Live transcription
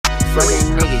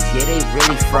frontin' niggas, yeah, they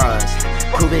really frauds.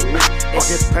 Prove it,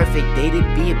 it's a perfect day to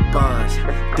be a boss.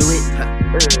 Do it,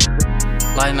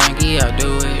 like Nike, I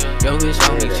do it. Yo, bitch,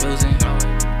 I'll be choosing.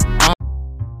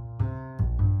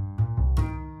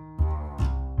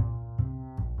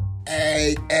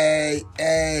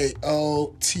 A-O-T-N-T.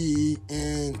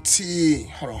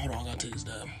 Hold on, I gotta take this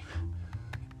down.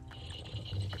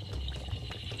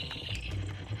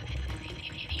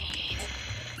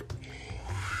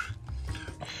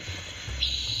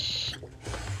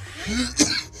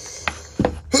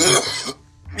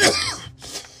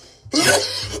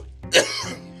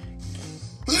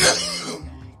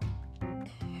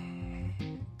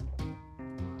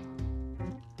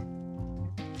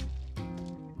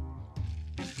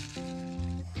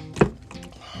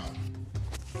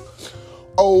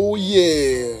 Oh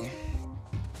yeah,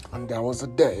 and that was a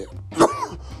day.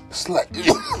 It's like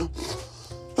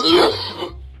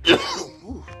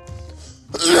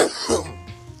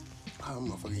I'm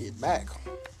motherfucking hit back.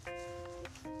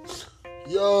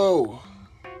 Yo,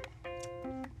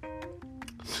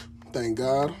 thank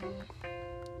God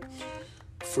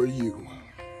for you.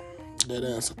 That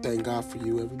answer. Thank God for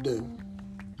you every day.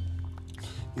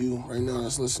 You right now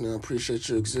that's listening, I appreciate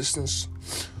your existence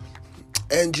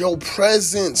and your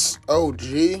presence. Oh,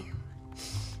 G.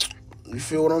 You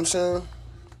feel what I'm saying?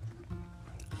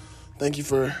 Thank you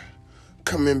for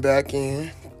coming back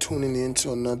in, tuning in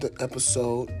to another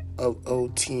episode of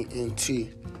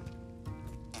OTNT.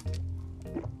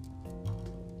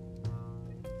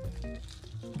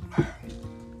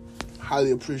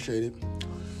 Highly appreciate it.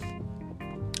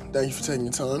 Thank you for taking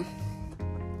your time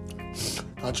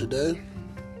out your day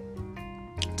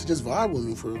to just vibe with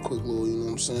me for a quick little, you know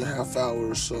what I'm saying, half hour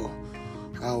or so,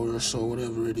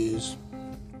 whatever it is.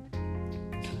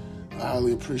 I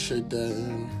highly appreciate that,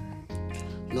 and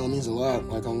you know, it means a lot.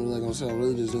 Like I'm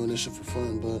really just doing this shit for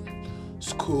fun, but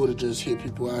it's cool to just hear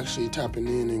people actually tapping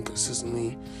in and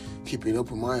consistently keeping up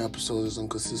with my episodes as I'm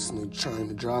consistently trying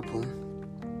to drop them.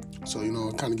 So, you know,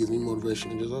 it kind of gives me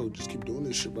motivation to just keep doing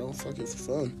this shit, bro. Fuck it, for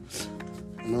fun,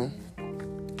 you know.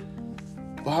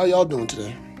 But how y'all doing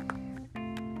today?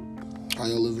 How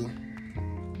y'all living?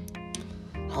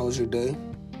 How was your day?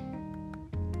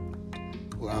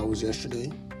 Or how was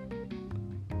yesterday?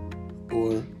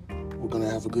 Or we're gonna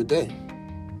have a good day.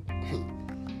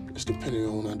 It's depending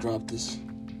on when I drop this,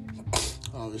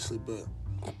 obviously, but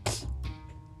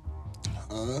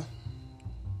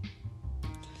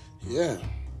yeah.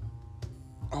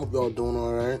 I hope y'all doing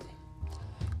alright.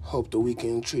 Hope the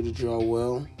weekend treated y'all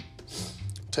well.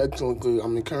 Technically,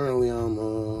 currently I'm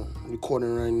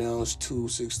recording right now. It's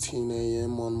 2:16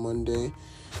 a.m. on Monday,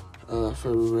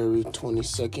 February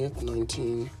 22nd,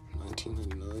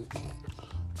 1999.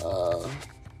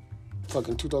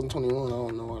 Fucking 2021. I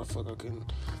don't know why the fuck I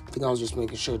think I was just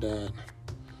making sure that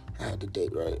I had the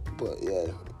date right. But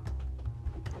yeah.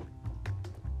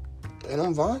 And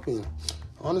I'm vibing.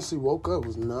 Honestly, woke up,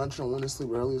 was not trying to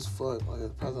sleep early as fuck.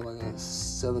 Like, probably like at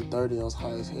 7:30, I was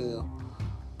high as hell.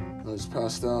 I just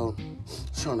passed out,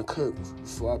 trying to cook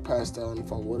before I passed out, and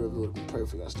if I would have, it would have been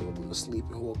perfect. I still would have been asleep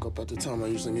and woke up at the time I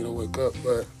usually need to wake up,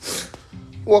 but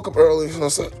woke up early, so I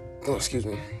said, excuse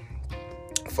me.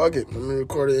 Fuck it, let me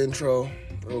record the intro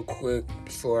real quick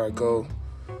before I go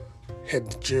hit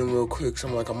the gym real quick. So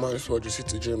I'm like, I might as well just hit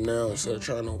the gym now instead of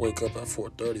trying to wake up at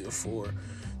 4:30 or 4.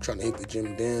 Trying to hit the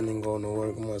gym then and going to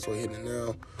work. I might as well hit it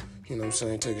now. You know what I'm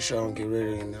saying? Take a shower and get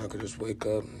ready, and I could just wake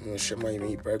up. You know, shit, might even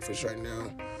eat breakfast right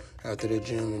now after the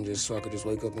gym, and just so I could just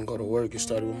wake up and go to work, get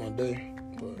started with my day.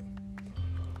 But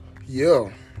yeah,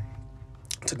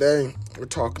 today we're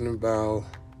talking about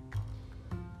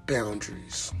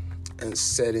boundaries and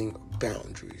setting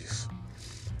boundaries.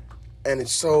 And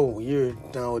it's so weird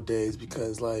nowadays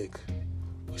because, like,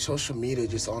 social media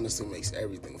just honestly makes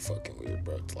everything fucking weird,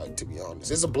 bro. Like, to be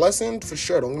honest. It's a blessing, for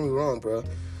sure. Don't get me wrong, bro.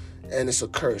 And it's a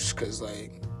curse, because,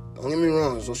 like, don't get me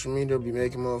wrong. Social media be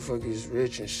making motherfuckers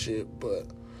rich and shit, but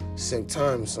at the same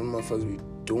time, some motherfuckers be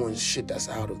doing shit that's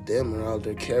out of them and out of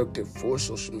their character for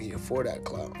social media, for that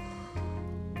clout.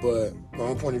 But my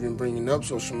whole point of even bringing up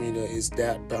social media is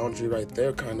that boundary right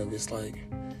there, kind of. It's like,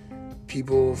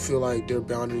 people feel like their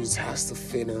boundaries has to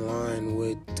fit in line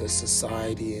with the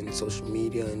society and social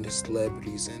media and the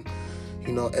celebrities and,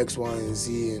 you know, X, Y, and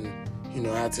Z, and, you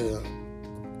know, have to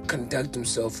conduct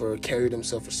themselves or carry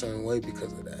themselves a certain way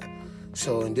because of that.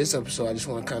 So in this episode, I just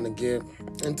want to kind of get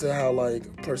into how,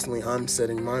 like, personally I'm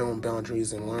setting my own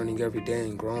boundaries and learning every day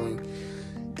and growing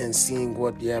and seeing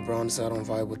what, bro, honestly, I don't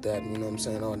vibe with that. You know what I'm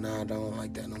saying? Oh, nah, I don't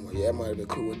like that no more. Yeah, I might have been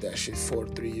cool with that shit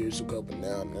 3 years ago, but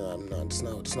now I'm not. It's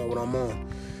not what I'm on.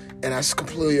 And that's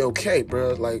completely okay,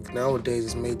 bro. Like, nowadays,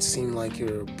 it's made to seem like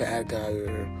you're a bad guy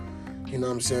or, you know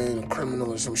what I'm saying, a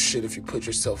criminal or some shit if you put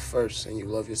yourself first and you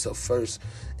love yourself first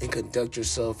and conduct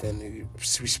yourself and you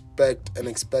respect and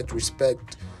expect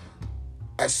respect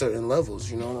at certain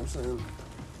levels, you know what I'm saying?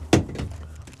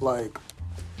 Like,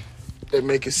 they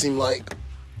make it seem like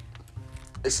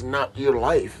it's not your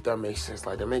life, if that makes sense.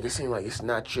 Like, they make it seem like it's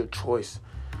not your choice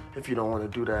if you don't want to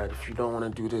do that, if you don't want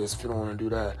to do this, if you don't want to do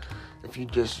that. If you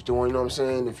just doing, you know what I'm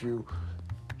saying? If you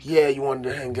wanted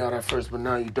to hang out at first, but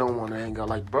now you don't want to hang out.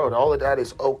 Like, bro, all of that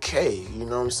is okay, you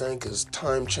know what I'm saying? Because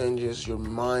time changes, your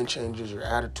mind changes, your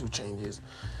attitude changes.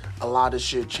 A lot of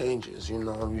shit changes, you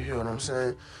know? You hear what I'm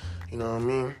saying? You know what I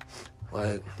mean?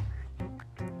 Like,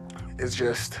 it's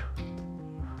just,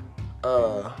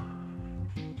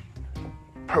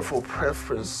 personal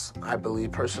preference,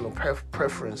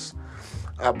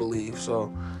 I believe.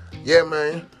 So, yeah,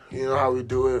 man. You know how we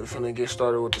do it. We're finna get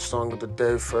started with the song of the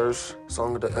day first,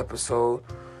 song of the episode.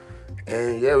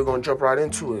 And yeah, we're gonna jump right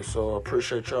into it. So I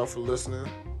appreciate y'all for listening.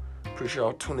 Appreciate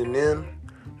y'all tuning in.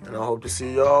 And I hope to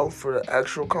see y'all for the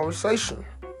actual conversation.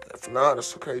 If not,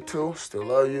 it's okay too. Still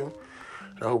love you.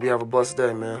 And I hope you have a blessed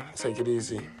day, man. Take it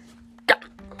easy.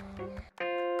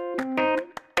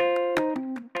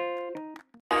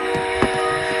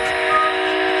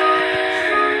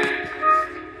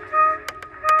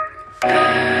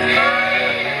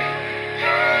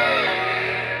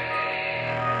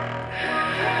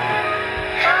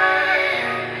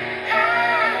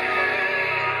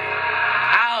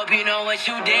 What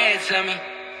you did to me,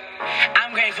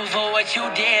 I'm grateful for what you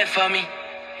did for me.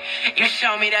 You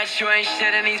show me that you ain't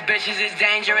shit and these bitches is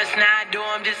dangerous. Now I do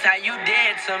them just how you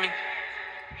did to me.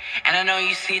 And I know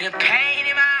you see the pain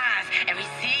in my eyes, every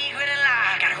secret and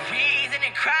lie. Got a reason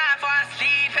to cry before I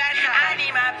sleep at night. I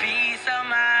need my peace of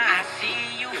mind. I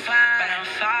see you fine, but I'm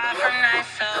far from that.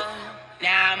 So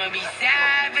now I'ma be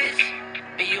savage,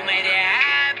 but you made it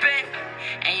happen,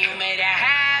 and you made it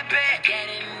happen.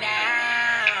 Getting down.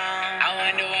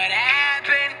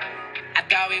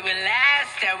 We would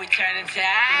last, that we turn into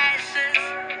ashes,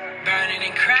 burning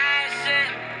and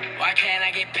crashing. Why can't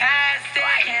I get past it?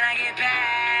 Why can't I get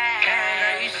past it?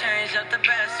 Girl, you changed up the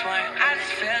best one. I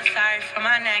just feel sorry for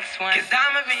my next one. Cause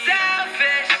I'ma be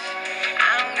selfish.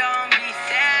 I'm gonna be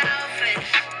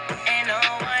selfish. And no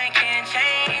one can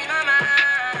change my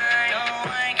mind.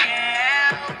 No one can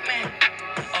help me.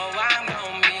 Oh, I'm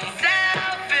gonna be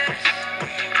selfish.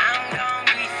 I'm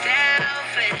gonna be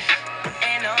selfish.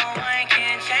 And no one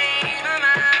can change my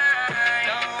mind.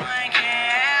 No one can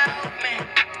help me.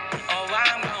 Oh,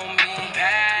 I'm gonna be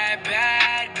bad,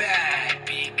 bad, bad.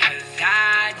 Because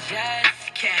I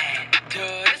just can't do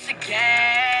this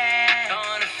again. Don't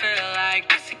wanna feel like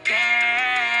this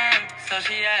again. So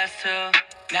she has to.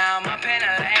 Now I'm up in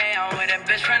LA, I'm with a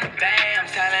bitch from the Bay. I'm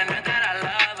telling her that I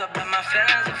love her, but my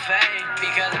feelings are fake.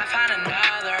 Because I found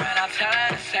another and I'll tell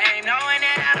her the same. Knowing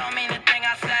that I don't mean the thing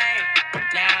I say.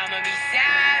 Now I'ma be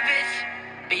savage,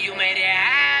 but you made it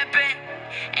happen,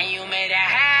 and you made it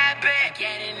happen.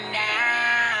 Getting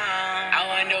down. I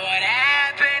wonder what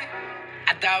happened.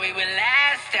 I thought we would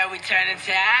last, that we turn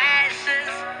into ashes,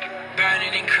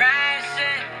 burning and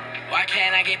crashing. Why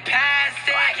can't I get past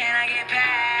it? Why can't I get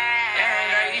past it?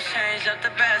 Girl, you changed up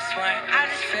the best one. I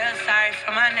just feel sorry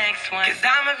for my next one. Cause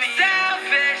I'ma be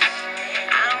selfish.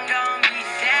 I'm gonna be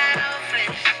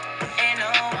selfish. And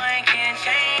no one can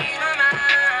change my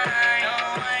mind.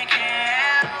 No one can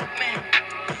help me.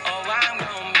 Oh, I'm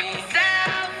gonna be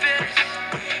selfish.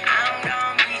 I'm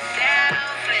gonna be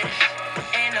selfish.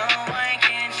 And no one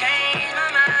can change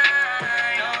my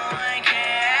mind. No one can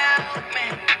help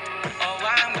me. Oh,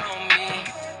 I'm gonna be.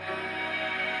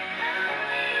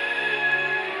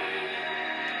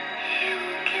 You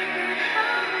cannot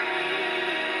help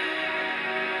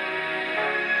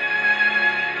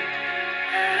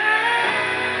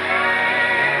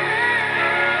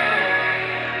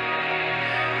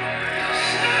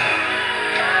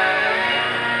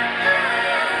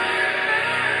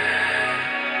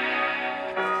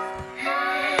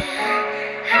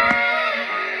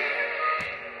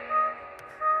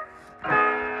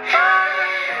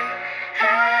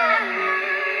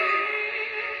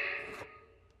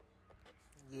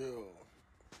Yo.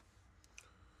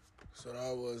 So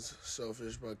that was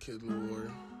Selfish by Kid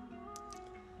Laroi.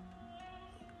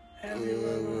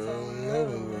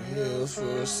 We're here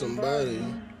for somebody.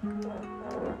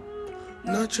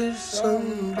 Not just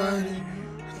somebody.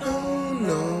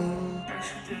 No.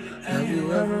 Have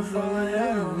you ever fallen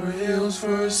head over heels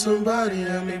for somebody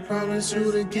and they promised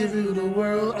you to give you the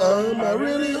world? I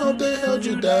really hope they held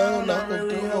you down. I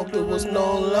hope there was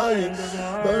no lying.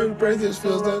 Burn breakers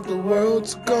feels like the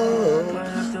world's gone.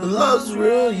 The love's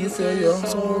real, you feel your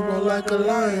soul grow like a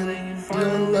lion.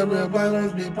 Don't let your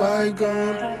bygones be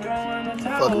bygone.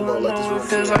 Fucking don't let this real.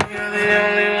 Feels like you're the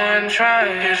only one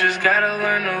trying. You just gotta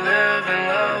learn to live and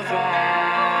love on.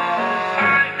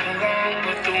 I belong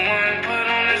with the one put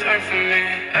on this earth for me.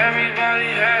 Everybody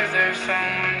has their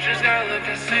someone, just gotta look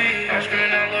and see. I'm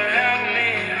screaming out, Lord help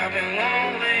me, I've been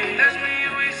lonely. That's when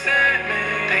you accept me,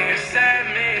 think you set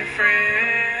me free.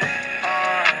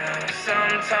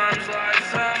 Sometimes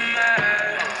life's a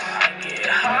mess. I get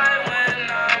high when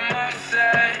I'm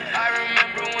upset. I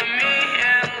remember when me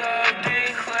and love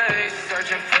did click.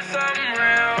 Searching for something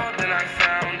real, then I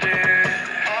found it.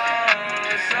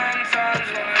 Sometimes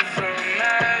life's a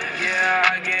mess. Yeah,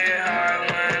 I get high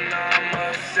when I'm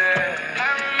upset.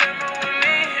 I remember when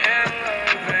me and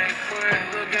love ain't quick.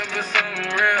 Looking for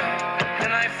something real,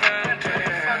 then I found it.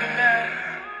 Fucking bad,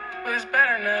 but it's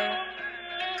better now.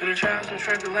 Through the trials and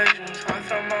tribulations, I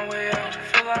found my way out to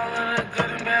feel all of the good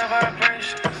and bad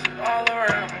vibrations all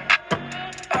around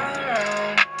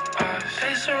us.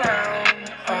 They surround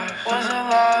us. Was a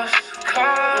lost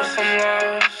cause, some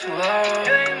lost love.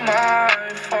 It ain't my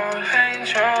fault, pain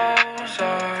chose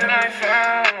us. Then I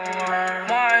found her.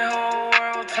 My whole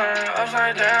world turned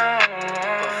upside down,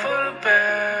 but for the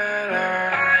better.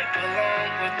 I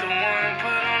belong with the one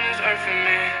put on this earth for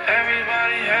me.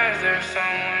 Everybody has their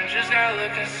someone, just gotta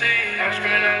look and see. I'm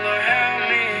screaming out, Lord help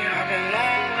me, I've been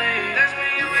lonely. That's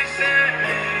when you accept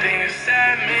me, think you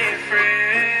set me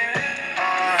free.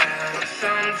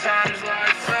 Sometimes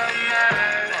life's a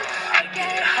mess. I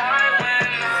get high when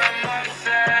I'm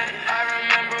upset. I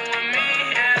remember when me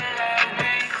and love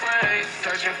did click.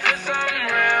 Searching for something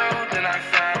real, then I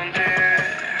found it.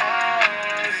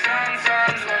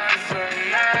 Sometimes life's a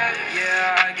mess.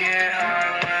 Yeah, I get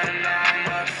high when I'm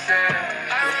upset.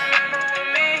 I remember when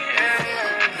me and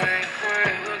love did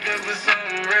click. Looking for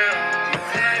something real,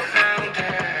 then I found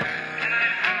it.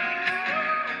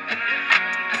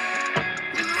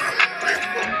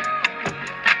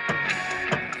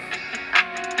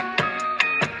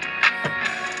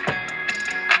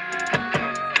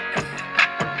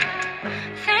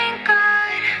 Thank God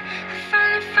I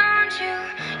finally found you.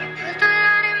 You put the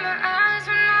light in my eyes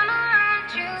when I'm around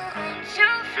you. I'm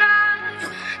too flawed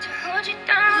to hold you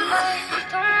down, but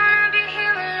don't wanna be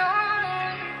here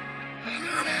alone.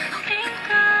 Thank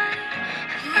God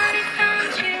I finally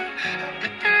found you. I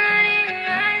put the light in your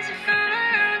eyes if I'm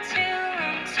around you.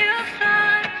 I'm too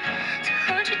flawed to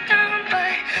hold you down,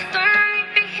 but don't let me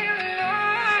be here alone.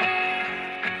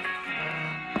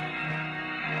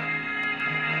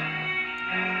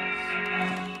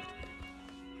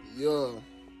 Yo,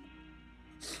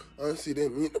 honestly,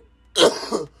 didn't mean.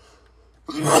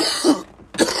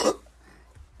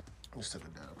 Just took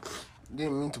it down.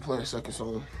 Didn't mean to play a second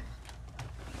song.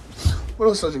 But it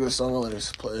was such a good song. I'll let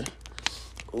it play.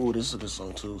 Oh, this is a good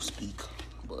song too. Speak,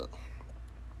 but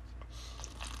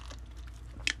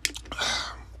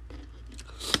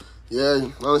yeah,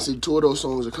 honestly, two of those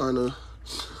songs are kind of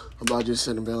about just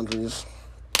setting boundaries.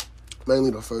 Mainly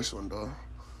the first one, though.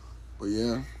 But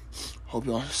yeah. Hope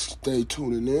y'all stay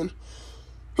tuning in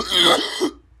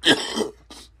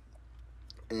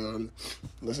and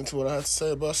listen to what I have to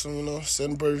say about some,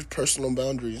 setting personal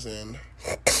boundaries and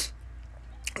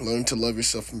learn to love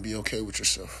yourself and be okay with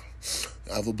yourself.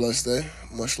 Have a blessed day.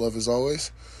 Much love as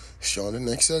always. See you on the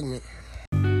next segment.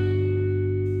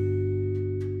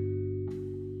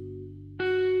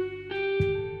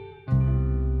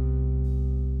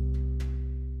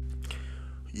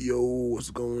 Yo, what's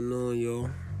going on, yo?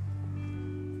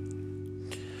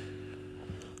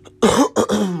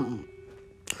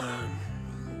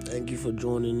 Thank you for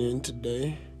joining in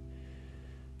today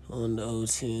on the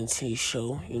OTNT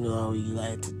show. You know how we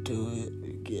like to do it.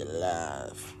 We get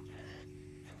live.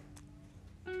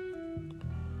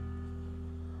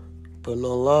 But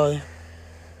no lie,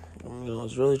 I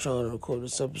was really trying to record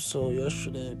this episode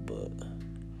yesterday, but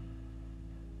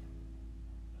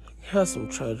I had some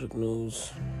tragic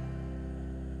news.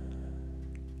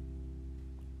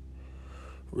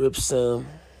 Rip Sam.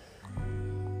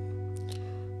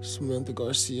 Samantha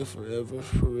Garcia forever,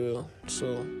 for real.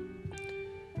 So,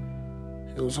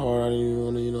 it was hard. I didn't even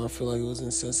want to, I feel like it was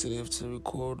insensitive to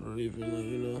record or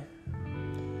even,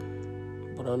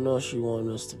 But I know she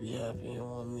wanted us to be happy and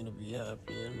wanted me to be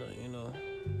happy and,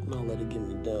 not let it get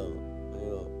me down,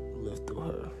 live through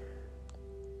her.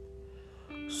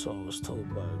 So I was told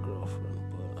by a girlfriend,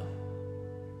 but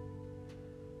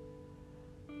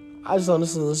I just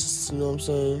honestly listen, you know what I'm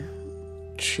saying?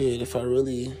 Shit, if I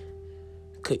really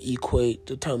could equate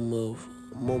the time of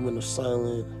moment of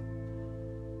silence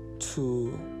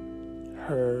to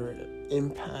her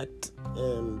impact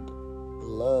and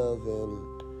love and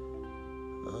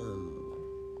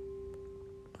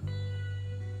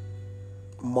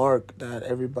mark that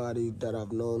everybody that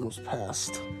I've known who's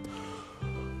passed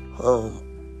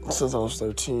since I was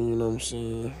 13, you know what I'm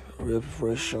saying? Rip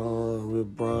Rayshawn, Rip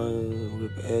Brian,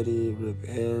 Rip Eddie, Rip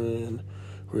Aaron,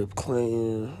 Rip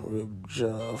Clinton, Rip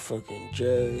fucking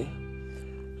Jay,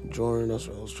 Jordan, that's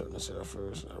what I was trying to say at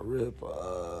first. Rip,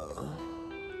 I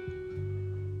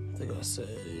think I say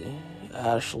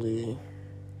Ashley.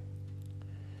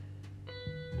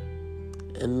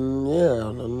 And yeah,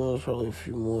 I know there's probably a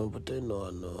few more, but they know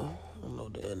I know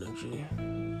the energy.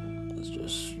 It's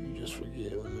just, you just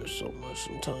forget when there's so much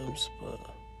sometimes, but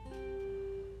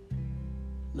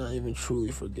not even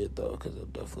truly forget though, because it'll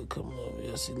definitely come up.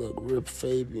 Yeah, see, look, Rip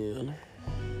Fabian.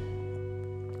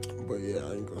 But yeah,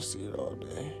 I ain't gonna see it all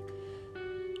day.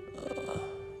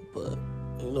 But,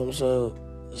 you know what I'm saying?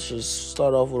 Let's just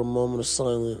start off with a moment of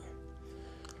silence.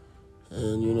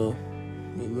 And, you know,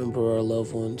 remember our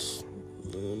loved ones.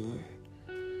 And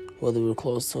whether we're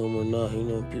close to them or not, you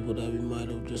know, people that we might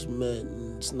have just met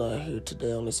and it's not here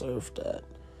today on this earth, that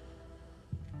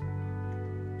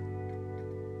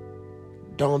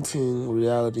daunting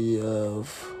reality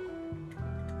of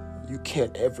you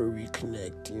can't ever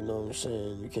reconnect, you know what I'm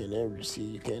saying? You can't ever see,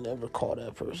 you can't ever call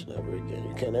that person ever again.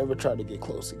 You can't ever try to get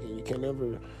close again. You can't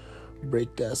ever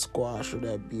break that squash or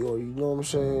that beat, or you know what I'm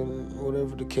saying?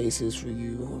 Whatever the case is for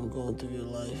you when going through your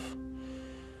life.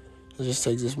 Just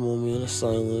take this moment of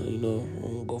silence, you know,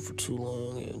 won't go for too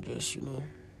long, and just, you know,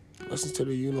 listen to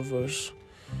the universe,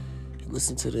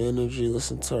 listen to the energy,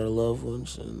 listen to our loved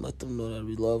ones, and let them know that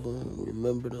we love them and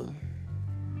remember them.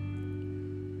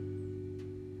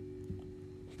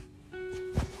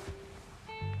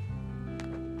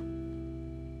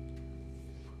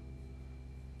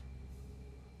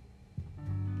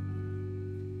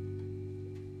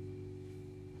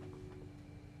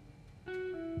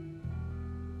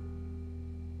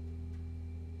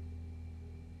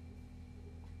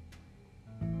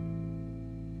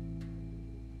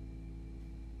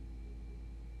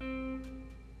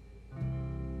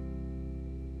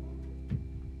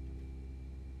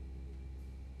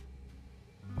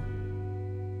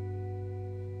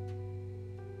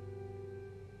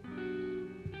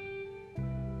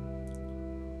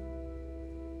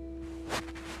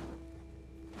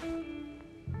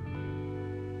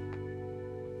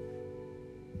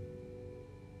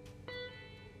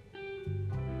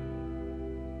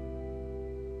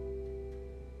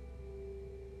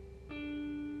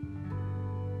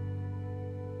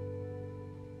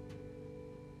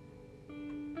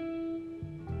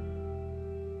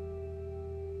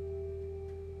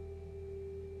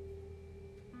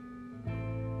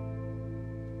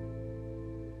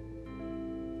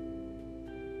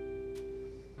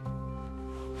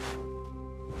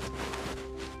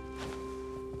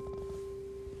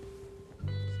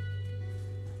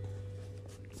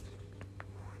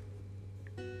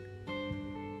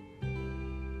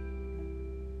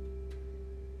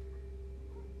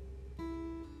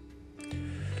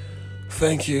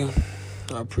 Thank you.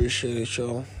 I appreciate it,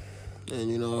 y'all.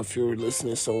 And, you know, if you're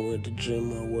listening somewhere at the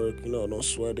gym or work, you know, don't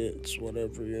sweat it. It's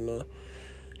whatever, you know.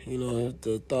 You know,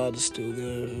 the thought is still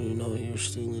there. You know, you're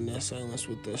still in that silence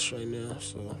with us right now,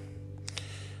 so.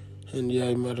 And, yeah,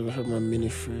 you might have heard my mini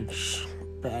fridge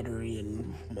battery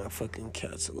and my fucking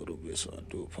cats a little bit, so I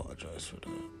do apologize for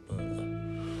that. But,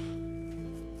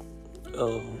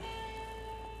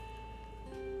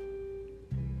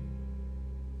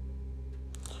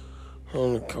 I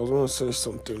was going to say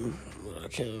something, but I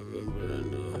can't remember.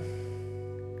 And,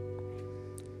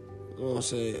 I was going to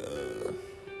say,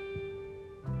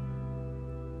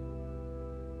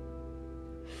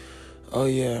 oh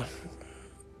yeah,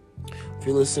 if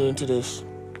you're listening to this,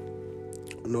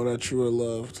 know that you are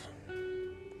loved.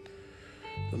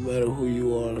 No matter who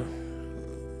you are,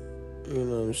 you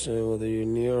know what I'm saying, whether you're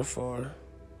near or far,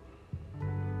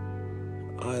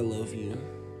 I love you,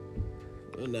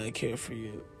 and I care for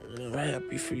you. And I'm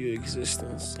happy for your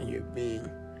existence and your being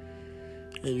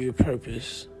and your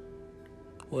purpose,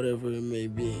 whatever it may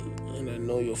be. And I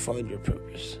know you'll find your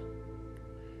purpose.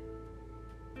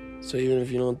 So even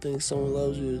if you don't think someone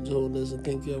loves you and someone doesn't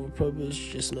think you have a purpose,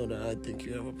 just know that I think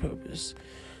you have a purpose.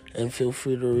 And feel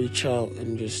free to reach out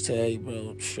and just say, hey,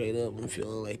 bro, straight up, I'm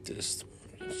feeling like this.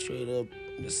 Straight up,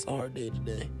 it's a hard day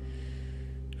today.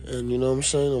 And you know what I'm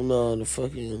saying? I'm not a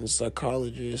fucking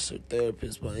psychologist or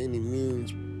therapist by any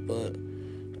means, but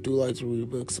do like to read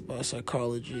books about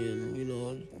psychology and,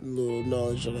 little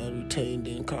knowledge that I retained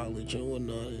in college and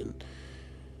whatnot. And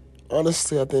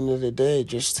honestly, at the end of the day,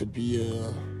 just to be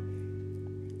a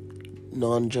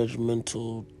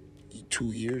non-judgmental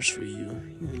 2 ears for you,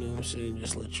 you know what I'm saying?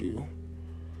 Just let you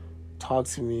talk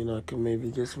to me, and I can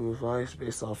maybe get some advice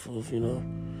based off of,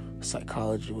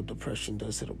 psychology, what depression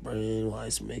does to the brain, why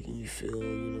it's making you feel,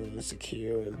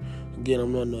 insecure. And again,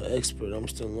 I'm not no expert. I'm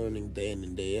still learning day in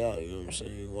and day out, you know what I'm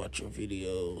saying? Watching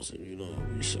videos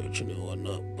and, researching and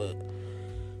whatnot. But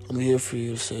I'm here for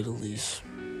you, to say the least.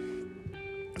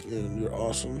 And you're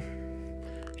awesome.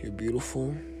 You're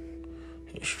beautiful.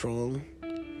 You're strong.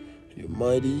 You're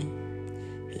mighty.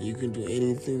 And you can do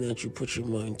anything that you put your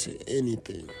mind to.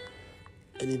 Anything.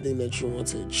 Anything that you want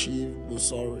to achieve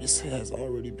has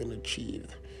already been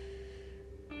achieved.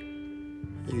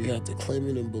 And you have to claim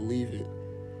it and believe it.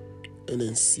 And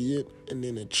then see it and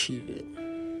then achieve it.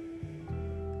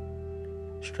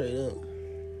 Straight up.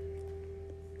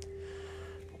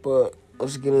 But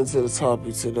let's get into the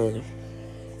topic today.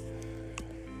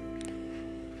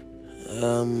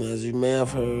 As you may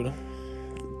have heard,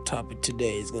 the topic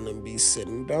today is going to be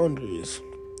setting boundaries.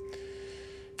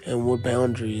 And what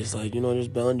boundaries?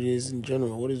 Just boundaries in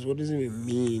general. What does it even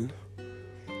mean?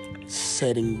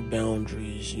 Setting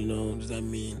boundaries, Does that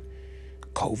mean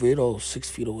COVID, 6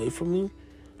 feet away from me?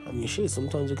 I mean, shit,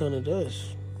 sometimes it kind of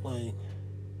does. Like,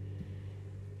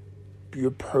 your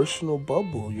personal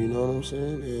bubble, you know what I'm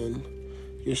saying? And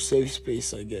your safe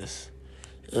space, I guess.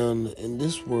 And in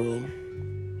this world,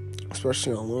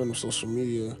 especially online on social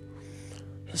media,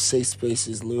 a safe space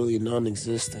is literally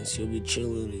non-existent. You'll be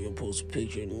chilling and you'll post a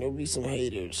picture and there'll be some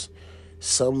haters.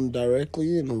 Some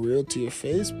directly and real to your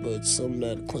face, but some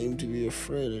that claim to be your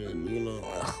friend and,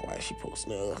 why is she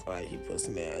posting that? Why is he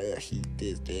posting that? He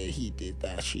did that, he did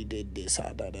that, she did this,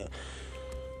 At the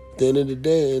end of the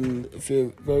day, and if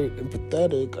you're very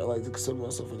empathetic, I like to consider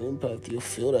myself an empath, you'll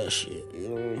feel that shit, you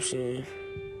know what I'm saying?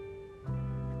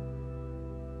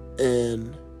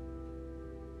 And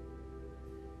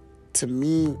to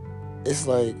me, it's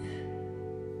like,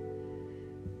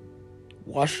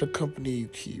 watch the company you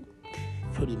keep,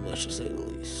 pretty much, to say the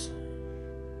least.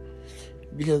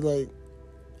 Because,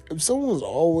 if someone's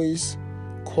always,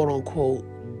 quote-unquote,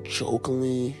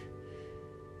 jokingly,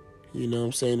 in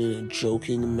a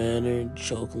joking manner,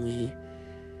 jokingly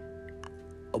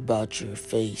about your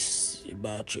face,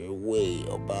 about your weight,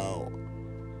 about,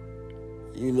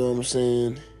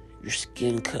 your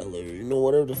skin color,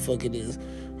 whatever the fuck it is,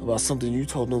 about something you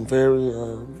told them very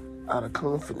out of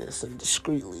confidence and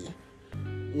discreetly.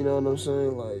 You know what I'm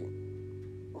saying?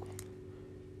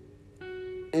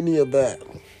 Any of that.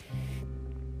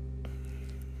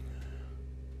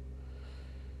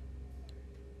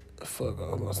 Fuck,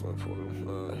 I lost my point.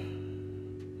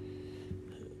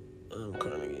 I'm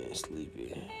kind of getting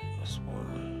sleepy. That's why.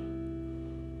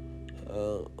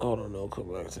 Hold on, no,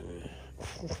 come back to me.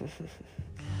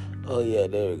 Oh, yeah,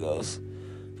 there it goes.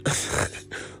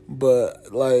 But,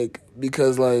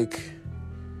 because,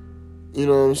 you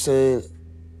know what I'm saying?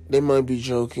 They might be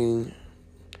joking,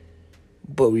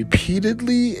 but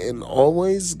repeatedly and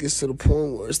always gets to the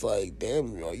point where it's like,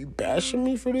 damn, are you bashing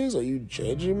me for this? Are you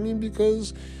judging me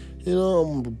because,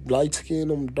 I'm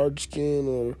light-skinned, I'm dark-skinned,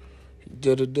 or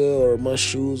da-da-da, or my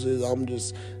shoes is, I'm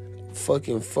just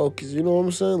fucking focused, you know what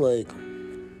I'm saying?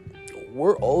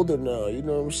 We're older now, you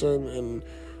know what I'm saying? And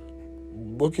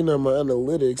looking at my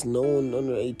analytics, no one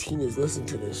under 18 is listening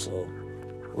to this, so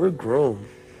we're grown.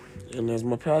 And as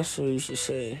my pastor used to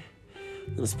say,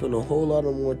 I'm going to spend a whole lot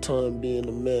of more time being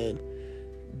a man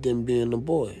than being a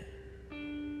boy.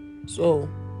 So,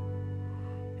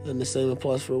 and the same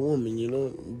applies for a woman,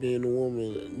 being a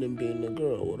woman than being a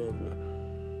girl, whatever.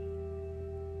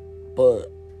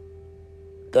 But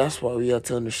that's why we have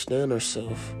to understand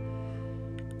ourselves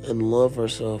and love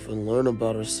ourselves and learn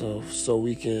about ourselves so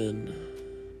we can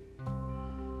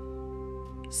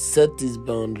set these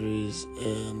boundaries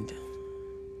and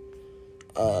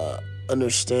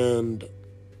understand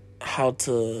how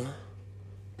to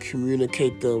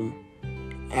communicate them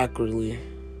accurately.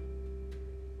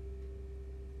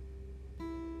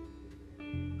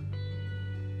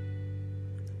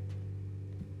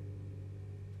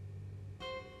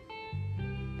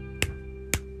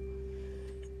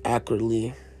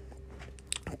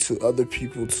 To other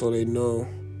people so they know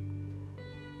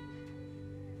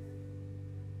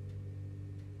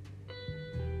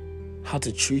how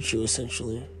to treat you,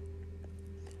 essentially.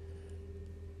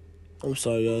 I'm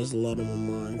sorry, y'all, there's a lot on my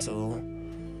mind, so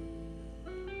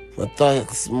my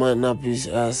thoughts might not be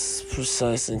as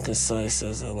precise and concise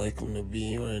as I like them to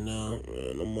be right now,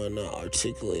 and I might not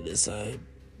articulate as I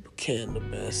can the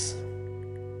best.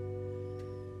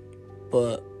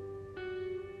 But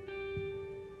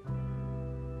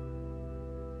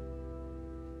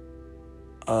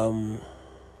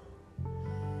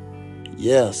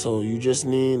yeah, so you just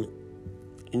need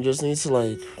to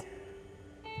like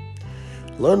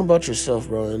learn about yourself,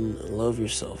 bro, and love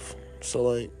yourself. So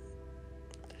like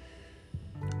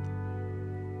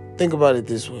think about it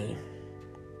this way.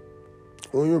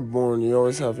 When you're born, you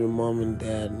always have your mom and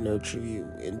dad nurture you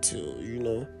until,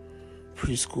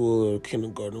 preschool or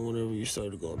kindergarten, whenever you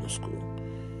started going to school.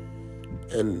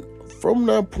 And from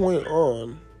that point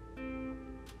on,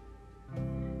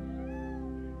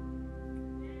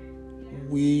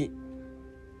 we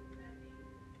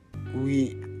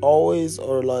always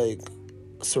are like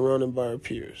surrounded by our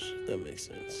peers, if that makes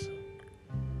sense.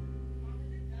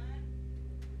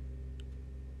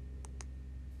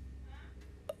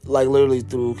 Like literally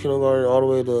through kindergarten all the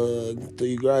way to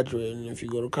you graduate, and if you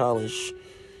go to college,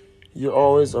 you're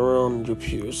always around your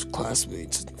peers,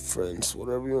 classmates, friends,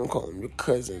 whatever you want to call them, your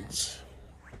cousins,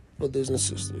 brothers and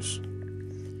sisters.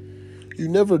 You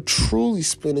never truly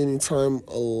spend any time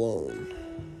alone,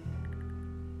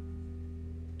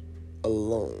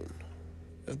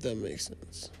 if that makes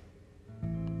sense.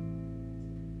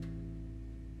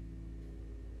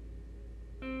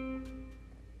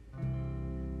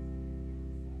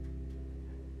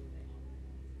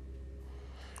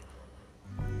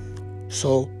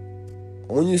 So,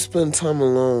 when you spend time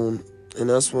alone, and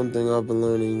that's one thing I've been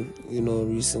learning,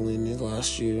 recently in these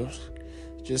last years,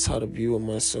 just how to be with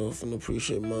myself and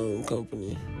appreciate my own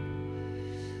company.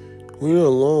 When you're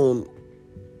alone,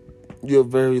 you're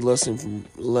very less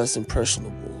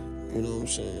impressionable, you know what I'm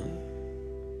saying?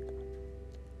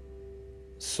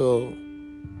 So,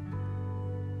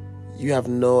 you have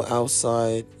no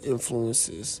outside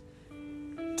influences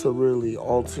to really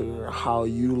alter how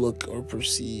you look or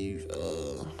perceive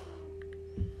a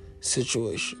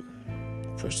situation,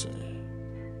 per se.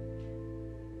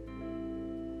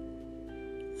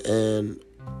 And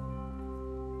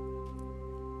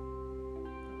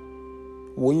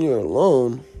when you're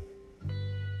alone,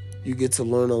 you get to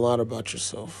learn a lot about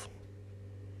yourself.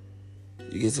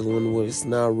 You get to learn what is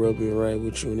not rubbing right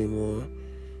with you anymore.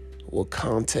 What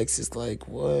context is like,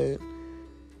 what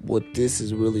this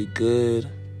is really good.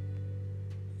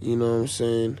 You know what I'm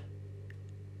saying?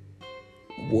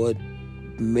 What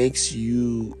makes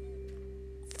you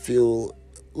feel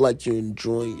like you're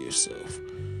enjoying yourself,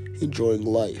 enjoying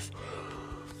life.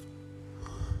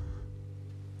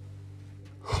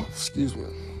 Excuse me.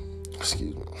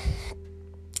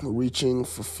 Reaching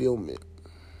fulfillment.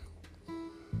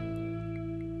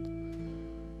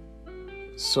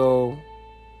 So,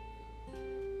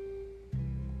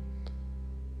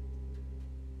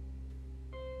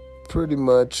 pretty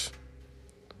much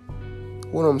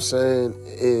what I'm saying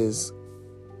is,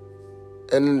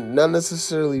 and not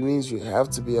necessarily means you have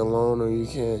to be alone or you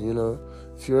can't,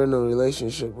 if you're in a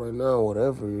relationship right now,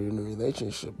 whatever, you're in a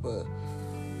relationship, but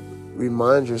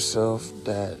remind yourself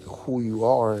that who you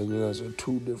are and you guys are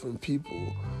two different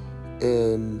people,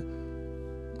 and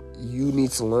you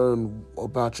need to learn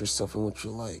about yourself and what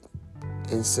you like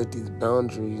and set these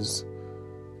boundaries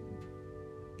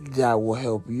that will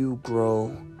help you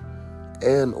grow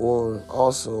and or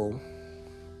also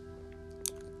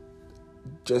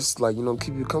just like,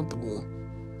 keep you comfortable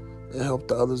and help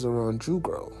the others around you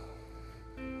grow.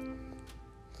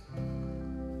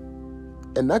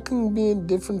 And that can be in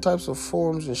different types of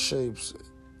forms and shapes.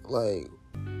 Like,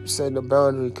 say the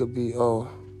boundary could be, if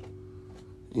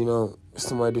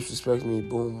somebody disrespects me,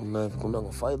 boom, I'm not going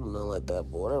to fight or nothing like that,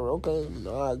 but whatever, okay.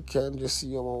 No, I can't just see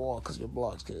you on my wall because you're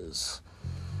blocked, because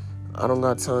I don't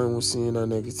got time with seeing that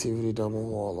negativity down my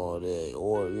wall all day.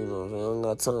 Or, I don't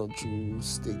got time with you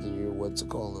sticking your,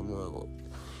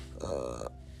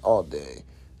 all day.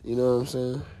 You know what I'm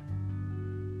saying?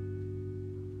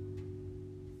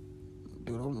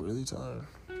 Dude, I'm really tired.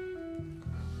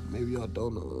 Maybe y'all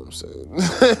don't know what I'm saying.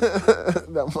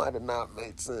 That might have not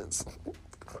made sense.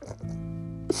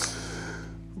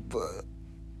 But,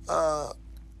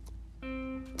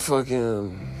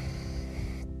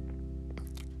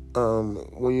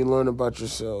 when you learn about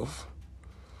yourself,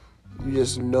 you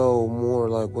just know more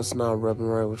like what's not rubbing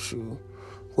right with you,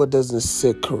 what doesn't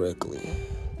sit correctly,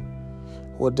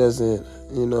 what doesn't,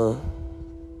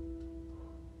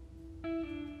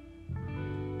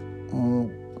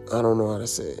 I don't know how to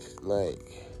say it, like,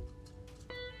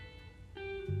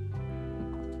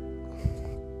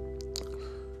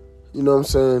 you know what I'm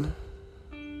saying,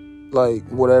 like,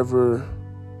 whatever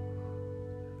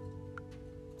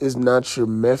is not your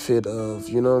method of,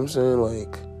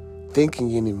 like,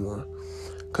 thinking anymore.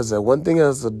 Because one thing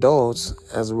as adults,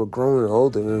 as we're growing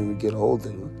older and we get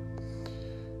older,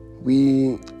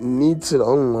 we need to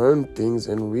unlearn things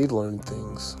and relearn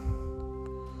things.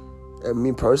 And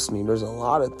me personally, there's a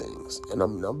lot of things. And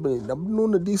I'm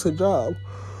doing a decent job.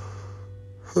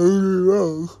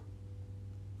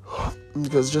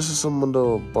 Because just some of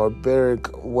the barbaric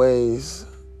ways.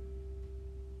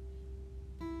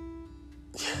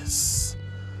 Yes.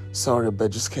 Sorry, the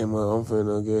bed just came out. I'm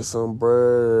finna get some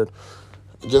bread.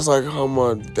 Just like how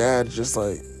my dad just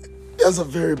like, that's a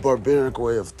very barbaric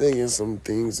way of thinking some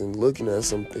things and looking at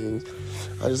some things.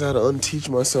 I just had to unteach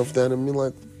myself that and be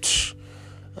like,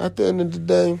 at the end of the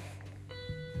day,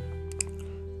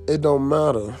 it don't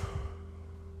matter.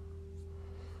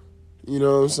 You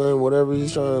know what I'm saying? Whatever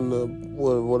he's trying to,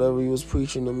 whatever he was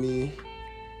preaching to me,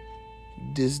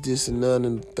 this, and that,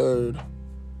 and the third,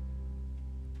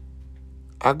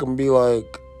 I can be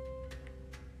like,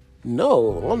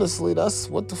 no, honestly, that's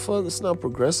what the fuck? It's not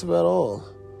progressive at all.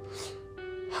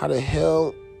 How the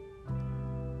hell?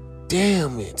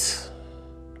 Damn it.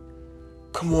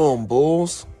 Come on,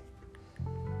 bulls.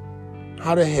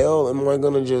 How the hell am I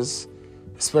gonna just,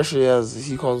 especially as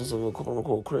he calls himself a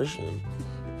quote-unquote Christian,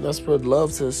 not spread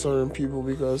love to certain people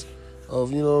because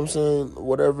of, you know what I'm saying,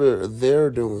 whatever they're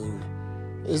doing?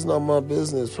 It's not my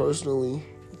business personally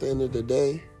at the end of the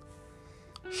day.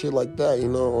 Shit like that, you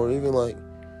know, or even like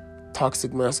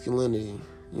toxic masculinity,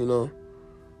 you know.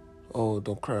 Oh,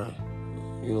 don't cry.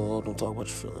 You know, oh, don't talk about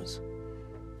your feelings.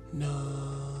 No.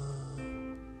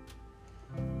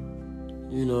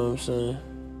 You know what I'm saying?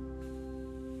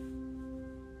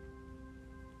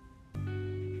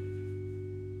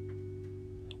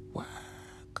 Whack.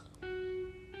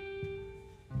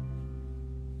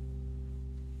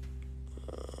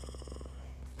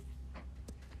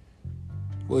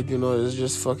 But, you know, it's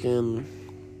just fucking...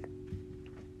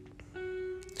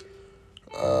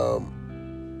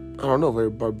 I don't know, very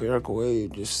barbaric way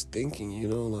of just thinking, you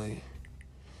know, like,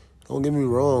 don't get me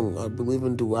wrong, I believe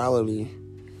in duality.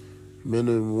 Men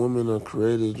and women are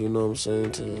created, you know what I'm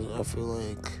saying, to, I feel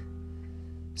like,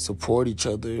 support each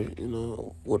other, you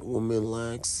know, what women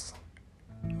lacks,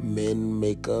 men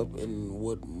make up, and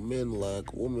what men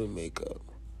lack, women make up.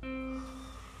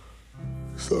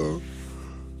 So,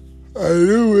 I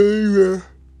do believe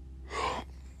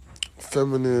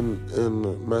feminine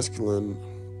and masculine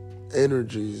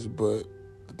energies, but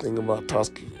the thing about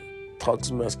toxic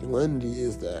masculinity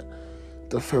is that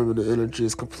the feminine energy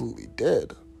is completely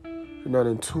dead. You're not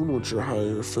in tune with your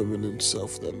higher feminine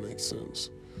self, that makes sense.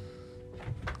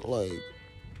 Like,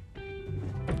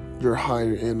 your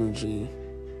higher energy.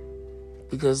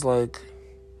 Because, like,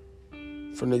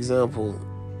 for an example,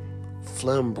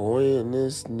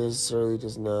 flamboyantness necessarily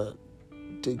does not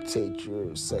dictate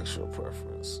your sexual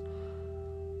preference.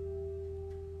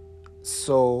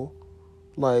 So,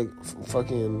 like,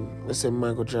 fucking, let's say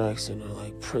Michael Jackson or,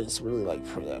 like, Prince, really like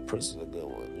that. Prince is a good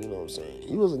one, you know what I'm saying?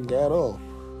 He wasn't gay at all.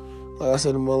 Like I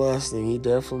said in my last thing, he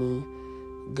definitely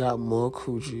got more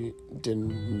coochie than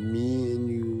me and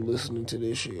you listening to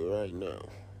this shit right now.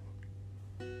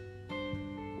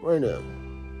 Right now.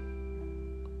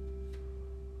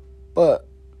 But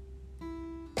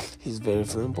he's very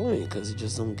flamboyant because he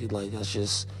just don't get, like, that's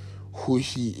just who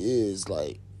he is.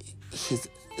 Like,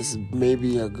 it's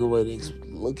maybe a good way to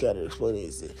look at it, explain it,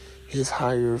 is that his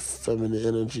higher feminine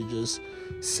energy just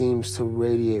seems to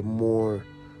radiate more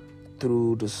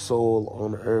through the soul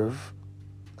on earth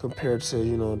compared to,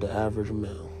 you know, the average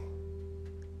male.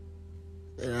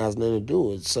 And it has nothing to do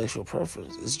with sexual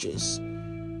preference. It's just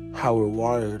how we're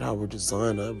wired, how we're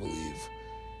designed, I believe.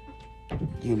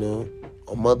 You know,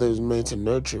 a mother is made to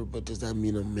nurture, but does that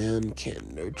mean a man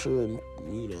can't nurture? And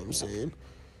you know what I'm saying?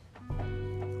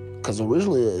 Because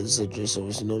originally it's just,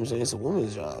 you know what I'm saying, it's a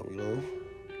woman's job, you know?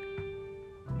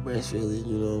 Breastfeed it,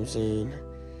 you know what I'm saying?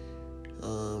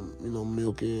 You know,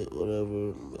 milk it,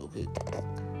 whatever, milk it,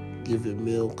 give it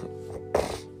milk.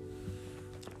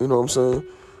 You know what I'm saying?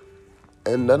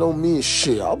 And that don't mean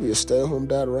shit. I'll be a stay-at-home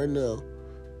dad right now.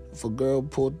 If a girl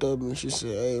pulled up and she said,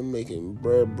 hey, I'm making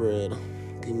bread,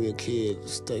 give me a kid,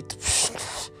 it's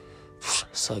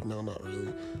like, no, not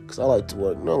really. Because I like to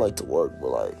work. No, I like to work, but,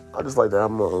 like, I just like to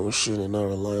have my own shit and not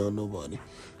rely on nobody.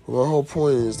 But my whole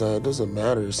point is that it doesn't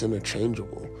matter. It's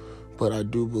interchangeable. But I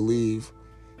do believe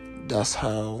that's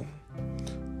how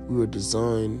we were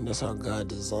designed. That's how God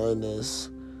designed us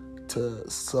to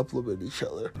supplement each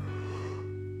other.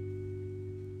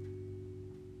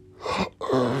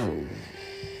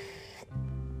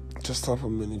 To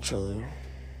supplement each other.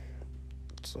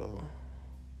 So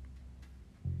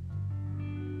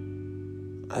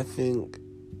I think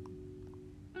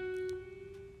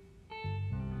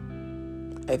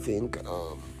I think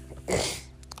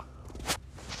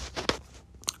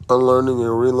unlearning and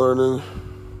relearning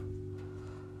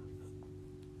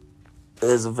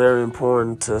is very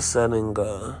important to setting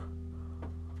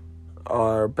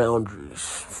our boundaries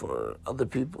for other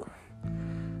people.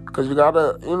 Because you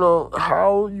gotta,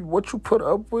 what you put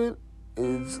up with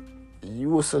is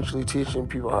you essentially teaching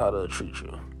people how to treat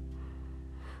you.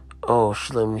 Oh,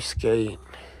 she let me skate.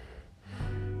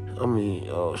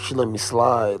 She let me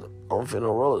slide. I'm finna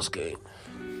roller skate.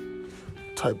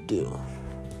 Type deal.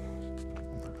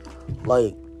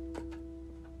 Like,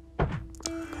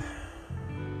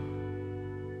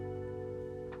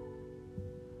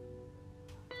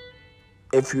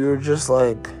 if you're just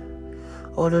like,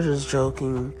 oh, they're just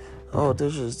joking. Oh, they're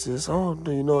just this. Oh,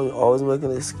 you're always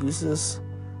making excuses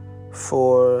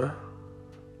for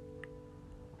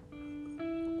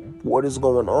what is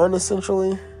going on,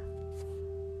 essentially.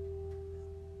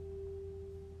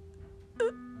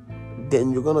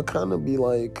 Then you're gonna kind of be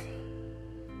like,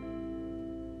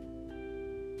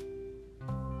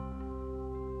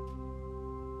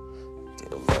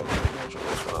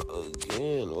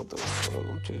 again, what the fuck?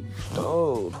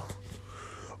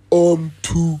 I'm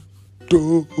too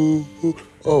stoned.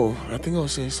 Oh, I think I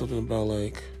was saying something about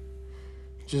like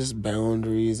just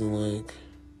boundaries and like,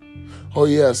 oh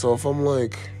yeah. So if I'm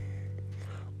like,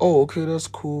 oh, okay, that's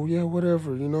cool. Yeah,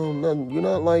 whatever. You're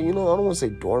not like, I don't want to say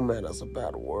doormat. That's a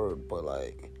bad word, but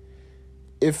like,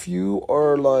 if you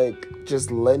are like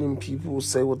just letting people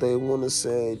say what they want to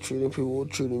say, treating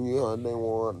you how they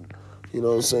want, you know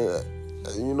what I'm saying?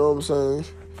 You know what I'm saying?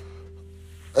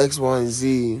 X, Y, and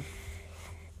Z.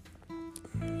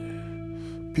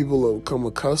 People will become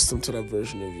accustomed to that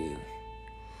version of you.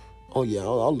 Oh yeah,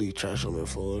 I'll leave trash on the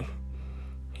floor.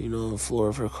 The floor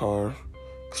of her car.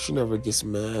 She never gets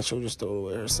mad. She'll just throw it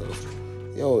away herself.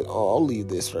 Yo, I'll leave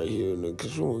this right here,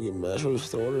 because she won't get mad. She'll just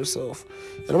throw it herself.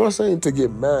 And I'm not saying to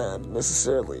get mad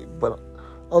necessarily, but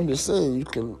I'm just saying you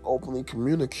can openly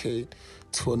communicate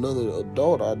to another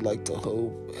adult. I'd like to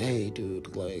hope, hey,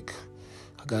 dude, like,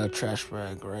 I got a trash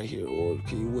bag right here, or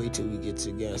can you wait till we get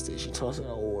to the gas station? Toss it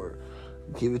out, or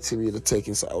give it to me to take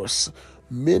inside. Or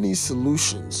many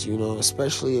solutions,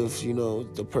 especially if,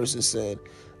 the person said,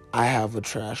 I have a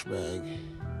trash bag.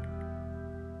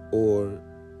 Or,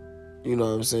 you know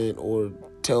what I'm saying? Or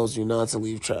tells you not to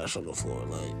leave trash on the floor.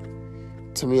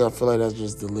 Like, to me, I feel like that's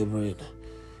just deliberate,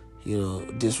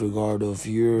 disregard of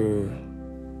your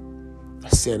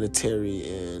sanitary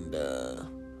and,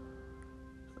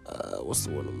 what's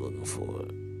the word I'm looking for?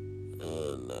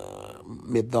 And,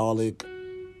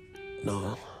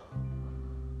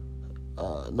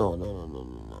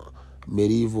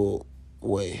 medieval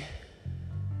way.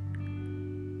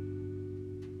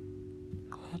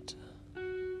 What?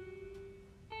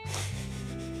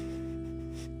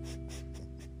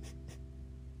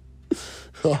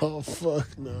 Oh,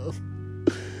 fuck no.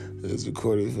 This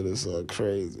recording for this sound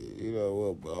crazy. You know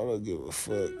what, but I don't give a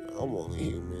fuck. I'm only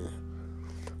human.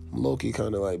 I'm low-key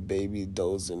kind of like baby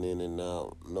dozing in and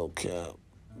out. No cap.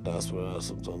 That's where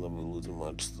sometimes I'm losing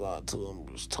my thought too. I'm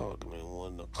just talking and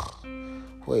wonder,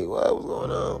 wait, what was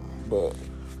going on? But,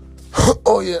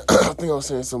 oh yeah, I think I was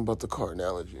saying something about the car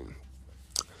analogy.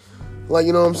 Like,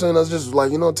 you know what I'm saying? That's just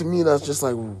like, to me, that's just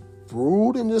like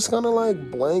rude and just kind of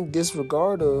like blank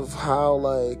disregard of how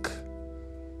like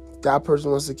that person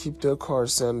wants to keep their car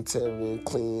sanitary and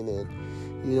clean and,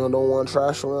 don't want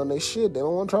trash around their shit. They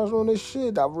don't want trash around their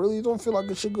shit. I really don't feel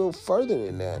like it should go further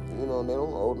than that. They don't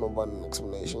owe nobody an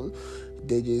explanation.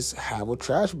 They just have a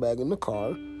trash bag in the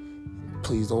car.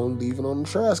 Please don't leave it on the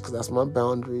trash, because that's my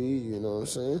boundary, you know what I'm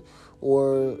saying?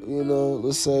 Or,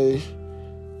 let's say,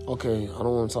 okay, I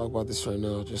don't want to talk about this right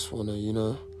now. I just want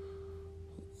to,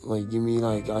 like, give me,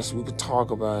 like, guys, we could talk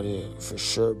about it for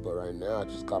sure, but right now I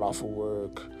just got off of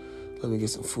work. Let me get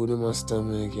some food in my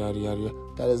stomach, yada, yada, yada.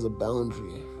 That is a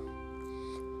boundary.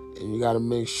 And you got to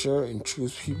make sure and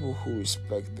choose people who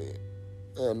respect it.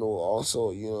 And will also,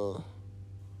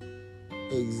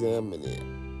 examine it.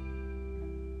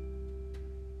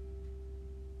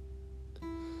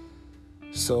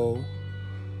 So,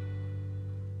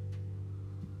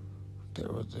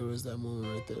 there was that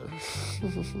moment right there.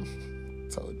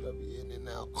 Told you I'd be in and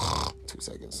out. 2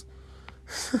 seconds.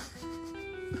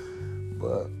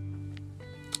 But,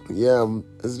 yeah,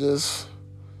 it's just,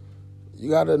 you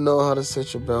gotta know how to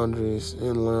set your boundaries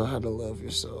and learn how to love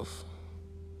yourself.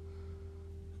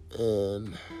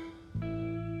 And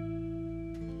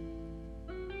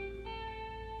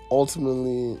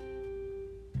ultimately,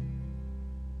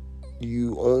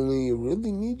 you only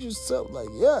really need yourself. Like,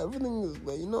 yeah, everything is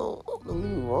like, don't get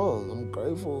me wrong. I'm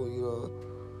grateful,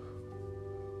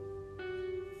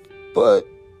 But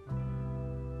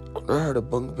I heard of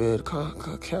bunk bed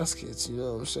caskets, you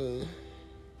know what I'm saying?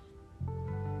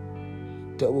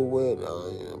 Double wet,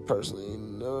 personally,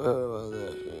 never heard about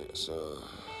that shit, so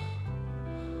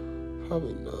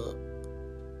probably not.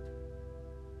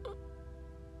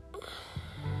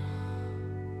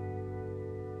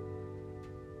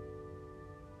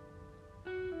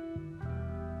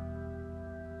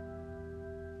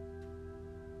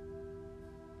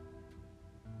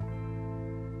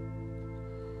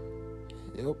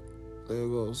 Yep, there it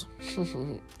goes.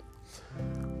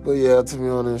 But yeah, to be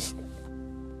honest,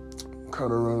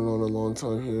 kind of running on a long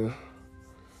time here.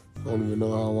 I don't even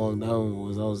know how long that one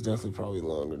was. I was definitely probably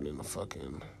longer than the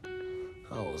fucking...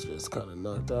 I was just kind of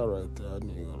knocked out right there. I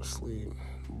need to go to sleep.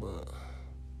 But,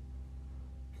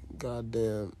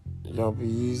 goddamn, y'all be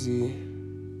easy.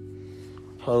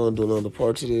 Probably gonna do another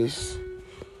part to this.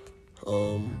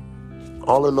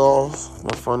 All in all,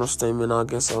 my final statement, I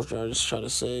guess I'll just try to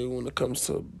say, when it comes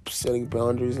to setting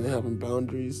boundaries and having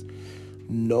boundaries,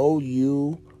 know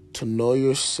you to know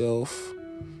yourself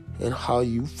and how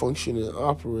you function and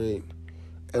operate,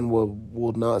 and what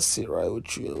will not sit right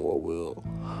with you and what will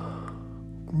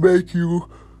make you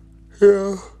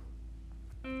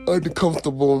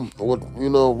uncomfortable.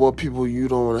 What people you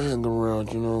don't want to hang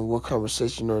around, what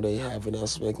conversation are they having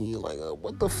that's making you like,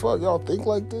 what the fuck, y'all think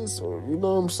like this? Or, you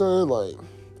know what I'm saying? Like,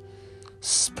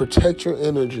 protect your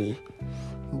energy.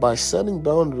 By setting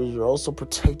boundaries, you're also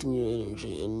protecting your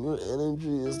energy. And your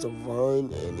energy is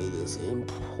divine, and it is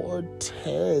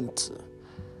important.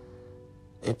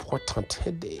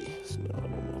 Importante. I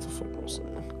don't know what the fuck I'm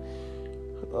saying.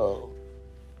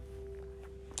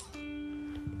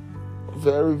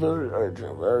 Very, very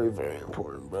urgent. Very, very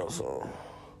important, bro. So,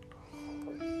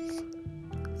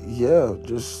 yeah,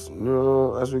 just,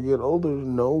 as we get older,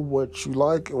 know what you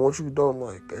like and what you don't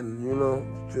like. And,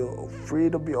 feel free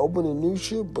to be open to new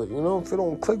shit. But, if it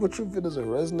don't click with you, if it doesn't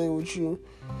resonate with you,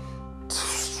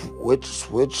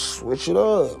 switch it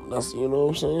up. That's, what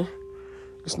I'm saying?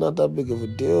 It's not that big of a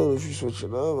deal if you switch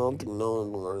it up. I don't think no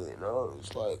one will really know.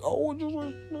 It's like, just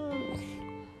switch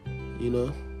it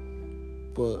up.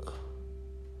 But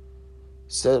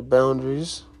set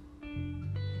boundaries.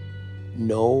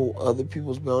 Know other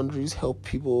people's boundaries. Help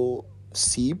people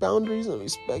see boundaries and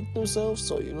respect themselves.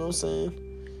 So, you know what I'm saying?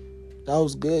 That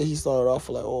was good. He started off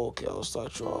like, okay, I'll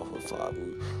start you off with 5.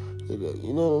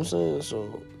 You know what I'm saying?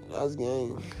 So, that's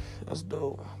gang. That's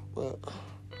dope. But,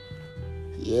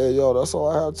 yeah, yo, that's all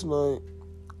I have tonight.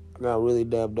 I got really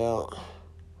dabbed out.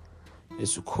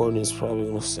 This recording is probably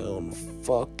going to sound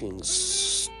fucking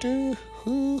stupid.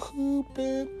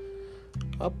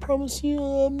 I promise you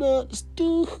I'm not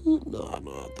stupid. No, I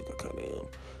think I kind of am.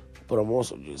 But I'm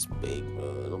also just big,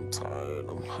 man. I'm tired.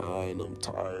 I'm high and I'm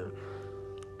tired.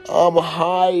 I'm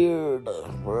hired,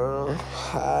 bro.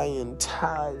 High and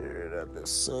tired at the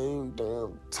same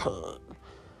damn time.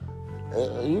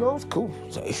 And, it's cool.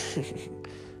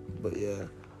 But, yeah.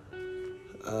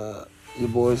 Your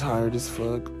boy's hired as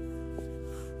fuck.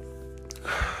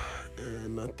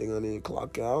 And I think I need to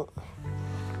clock out.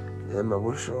 And I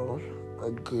wish y'all a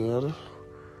good,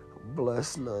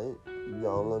 blessed night.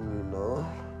 Y'all let me know.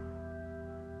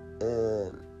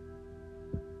 And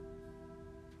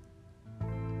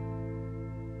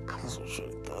I'm so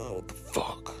shut down. What the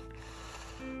fuck?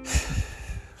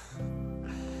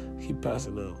 Keep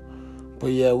passing out.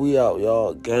 But yeah, we out,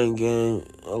 y'all. Gang.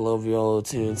 I love y'all,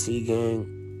 TNT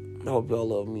gang. I hope y'all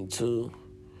love me too.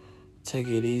 Take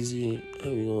it easy.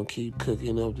 And we're gonna keep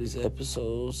cooking up these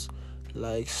episodes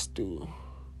like stew.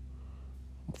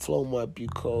 Flow might be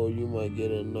cold, you might get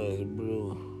a nice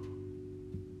brew.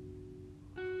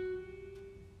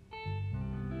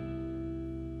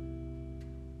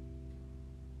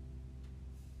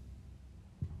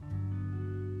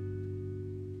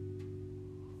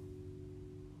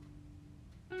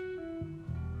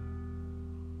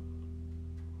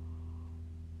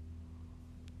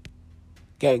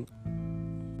 Gang.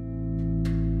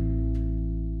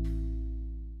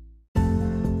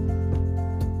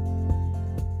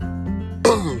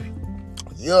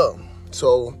 Yeah,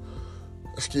 so,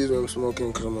 excuse me, I'm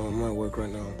smoking because I'm at work right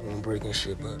now. I'm breaking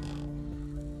shit, but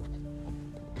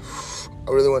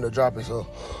I really wanted to drop it, so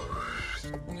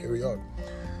here we are.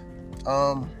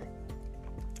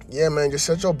 Yeah, man, just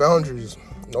set your boundaries.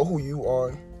 Know who you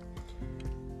are,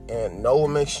 and know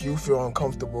what makes you feel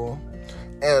uncomfortable.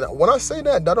 And when I say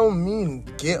that don't mean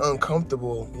get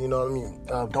uncomfortable, you know what I mean?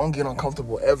 Don't get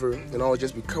uncomfortable ever and always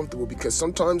just be comfortable, because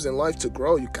sometimes in life to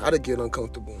grow, you gotta get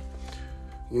uncomfortable.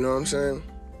 You know what I'm saying?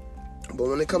 But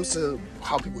when it comes to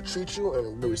how people treat you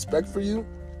and the respect for you,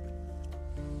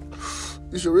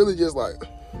 you should really just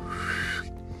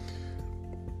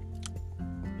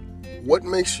What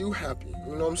makes you happy?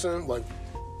 You know what I'm saying? Like,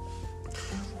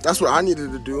 that's what I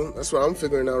needed to do. That's what I'm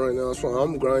figuring out right now. That's why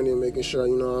I'm grinding, making sure,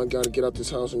 I got to get out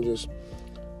this house and just,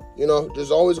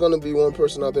 there's always going to be one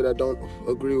person out there that don't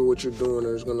agree with what you're doing,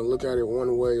 or is going to look at it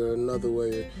one way or another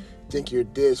way, or think you're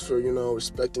this for,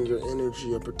 respecting your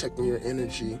energy or protecting your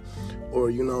energy,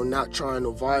 or, not trying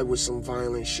to vibe with some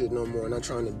violent shit no more, not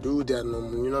trying to do that no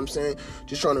more, you know what I'm saying?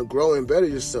 Just trying to grow and better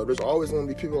yourself. There's always going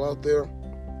to be people out there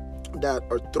that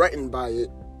are threatened by it,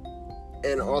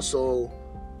 and also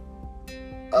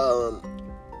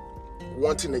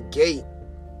want to negate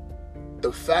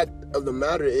the fact of the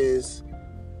matter is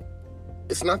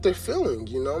it's not their feeling,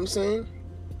 you know what I'm saying?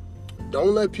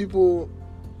 Don't let people,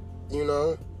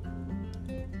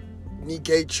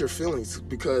 negate your feelings,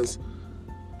 because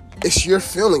it's your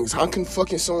feelings. How can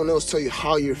fucking someone else tell you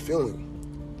how you're feeling?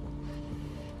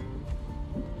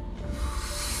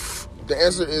 The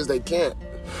answer is they can't.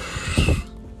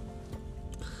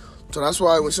 So that's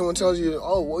why when someone tells you,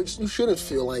 oh, well, you shouldn't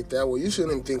feel like that, well, you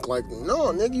shouldn't think like,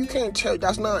 no, nigga, you can't tell,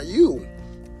 that's not you.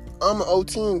 I'm an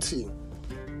OTNT.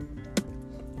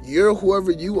 You're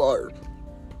whoever you are.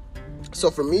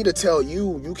 So for me to tell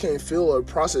you, you can't feel or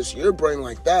process your brain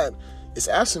like that, it's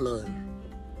asinine.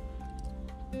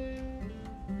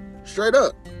 Straight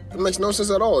up. It makes no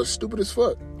sense at all. It's stupid as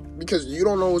fuck. Because you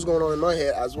don't know what's going on in my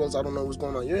head as well as I don't know what's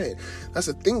going on in your head. That's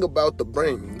the thing about the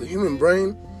brain. The human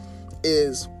brain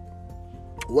is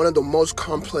one of the most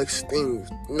complex things.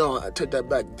 No, I take that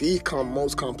back. The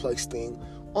most complex thing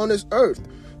on this earth.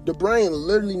 The brain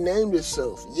literally named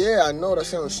itself. Yeah, I know that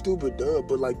sounds stupid, duh,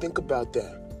 but like think about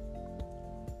that.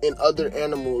 In other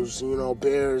animals,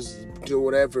 bears,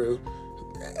 whatever,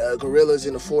 gorillas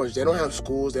in the forest, they don't have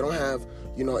schools, they don't have,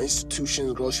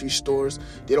 institutions, grocery stores.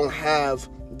 They don't have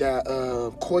that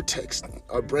cortex.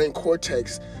 Our brain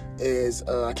cortex is,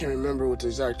 I can't remember what the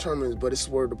exact term is, but it's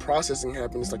where the processing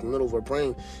happens. It's like the middle of our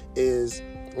brain is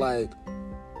like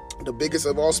the biggest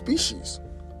of all species.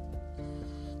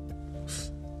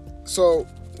 So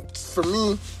for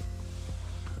me,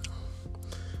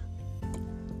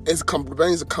 the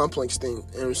brain is a complex thing,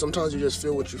 and sometimes you just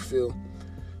feel what you feel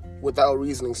without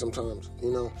reasoning sometimes,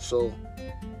 so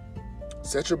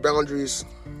set your boundaries,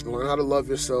 learn how to love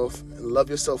yourself, and love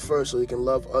yourself first so you can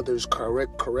love others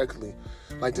correctly.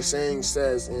 Like the saying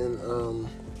says in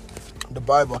the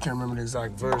Bible, I can't remember the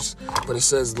exact verse, but it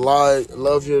says,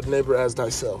 love your neighbor as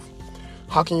thyself.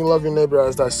 How can you love your neighbor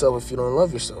as thyself if you don't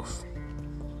love yourself?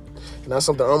 And that's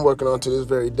something I'm working on to this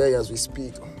very day as we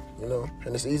speak,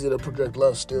 and it's easy to project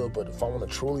love still, but if I want to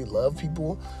truly love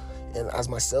people and as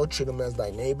myself, treat them as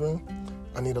thy neighbor,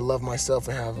 I need to love myself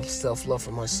and have self-love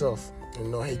for myself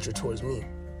and no hatred towards me.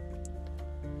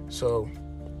 So,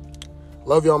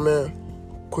 love y'all, man.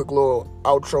 Quick little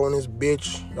outro in this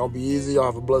bitch. Y'all be easy. Y'all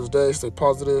have a blessed day. Stay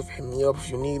positive. Hit me up if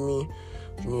you need me.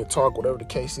 If you need to talk, whatever the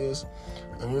case is.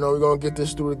 And, we're going to get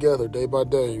this through together day by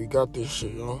day. We got this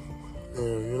shit, y'all.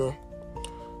 And,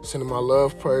 sending my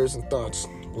love, prayers, and thoughts.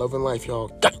 Love and life, y'all.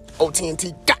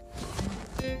 OTNT.